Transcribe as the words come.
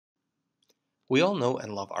We all know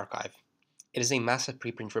and love Archive. It is a massive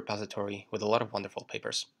preprint repository with a lot of wonderful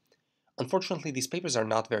papers. Unfortunately, these papers are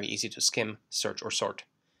not very easy to skim, search, or sort.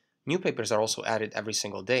 New papers are also added every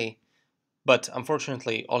single day, but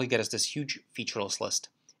unfortunately, all you get is this huge featureless list.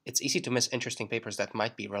 It's easy to miss interesting papers that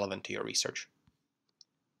might be relevant to your research.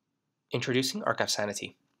 Introducing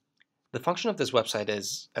arxiv-sanity. The function of this website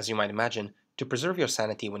is, as you might imagine, to preserve your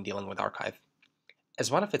sanity when dealing with Archive. As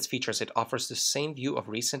one of its features, it offers the same view of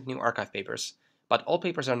recent new Archive papers, but all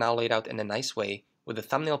papers are now laid out in a nice way with a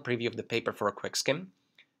thumbnail preview of the paper for a quick skim,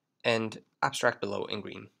 and abstract below in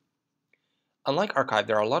green. Unlike Archive,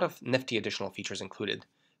 there are a lot of nifty additional features included.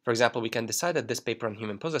 For example, we can decide that this paper on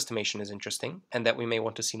human pose estimation is interesting and that we may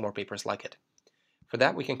want to see more papers like it. For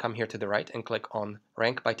that, we can come here to the right and click on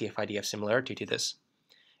Rank by TF-IDF similarity to this,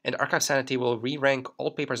 and arxiv-sanity will re-rank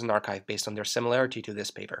all papers in Archive based on their similarity to this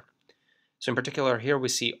paper. So in particular, here we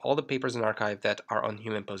see all the papers in Archive that are on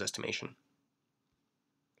human pose estimation.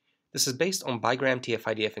 This is based on bigram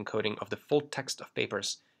TF-IDF encoding of the full text of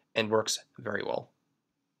papers and works very well.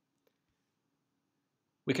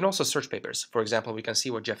 We can also search papers. For example, we can see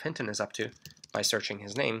what Jeff Hinton is up to by searching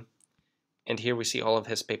his name, and here we see all of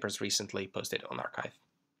his papers recently posted on Archive.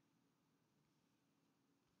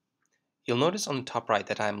 You'll notice on the top right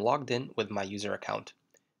that I am logged in with my user account.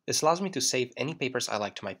 This allows me to save any papers I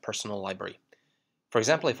like to my personal library. For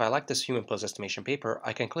example, if I like this human pose estimation paper,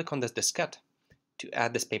 I can click on this diskette to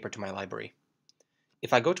add this paper to my library.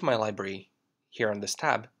 If I go to my library here on this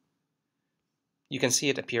tab, you can see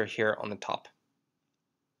it appear here on the top.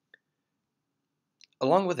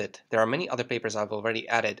 Along with it, there are many other papers I've already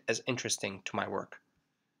added as interesting to my work.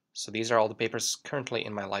 So these are all the papers currently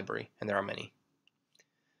in my library, and there are many.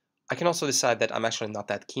 I can also decide that I'm actually not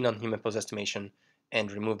that keen on human pose estimation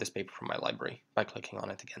and remove this paper from my library by clicking on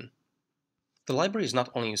it again. The library is not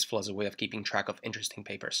only useful as a way of keeping track of interesting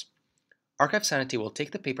papers. arxiv-sanity will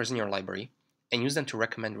take the papers in your library and use them to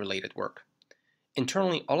recommend related work.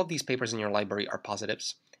 Internally, all of these papers in your library are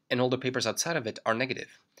positives, and all the papers outside of it are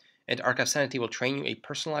negative, and arxiv-sanity will train you a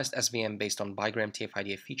personalized SVM based on bigram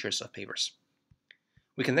TF-IDF features of papers.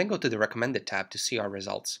 We can then go to the Recommended tab to see our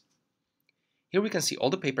results. Here we can see all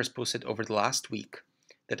the papers posted over the last week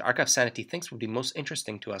that arxiv-sanity thinks would be most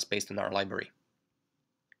interesting to us based on our library.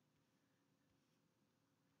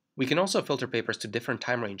 We can also filter papers to different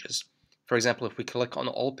time ranges. For example, if we click on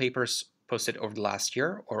all papers posted over the last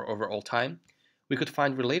year or over all time, we could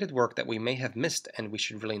find related work that we may have missed and we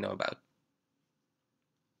should really know about.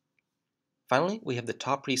 Finally, we have the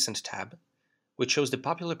Top Recent tab, which shows the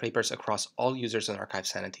popular papers across all users on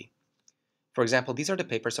arxiv-sanity. For example, these are the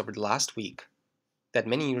papers over the last week that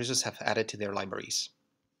many users have added to their libraries.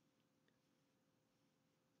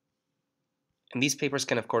 And these papers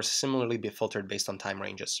can of course similarly be filtered based on time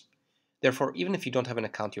ranges. Therefore, even if you don't have an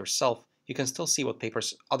account yourself, you can still see what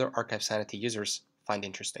papers other arxiv-sanity users find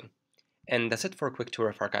interesting. And that's it for a quick tour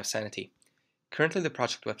of arxiv-sanity. Currently, the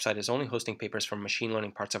project website is only hosting papers from machine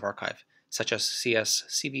learning parts of Archive, such as CS,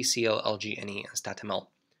 CV, CL, LG, NE, and StatML.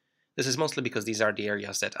 This is mostly because these are the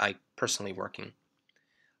areas that I personally work in.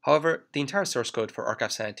 However, the entire source code for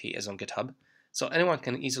arxiv-sanity is on GitHub, so anyone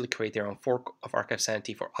can easily create their own fork of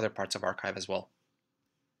arxiv-sanity for other parts of Archive as well.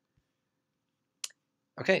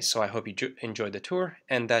 Okay, so I hope you enjoyed the tour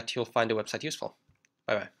and that you'll find the website useful.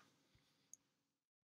 Bye-bye.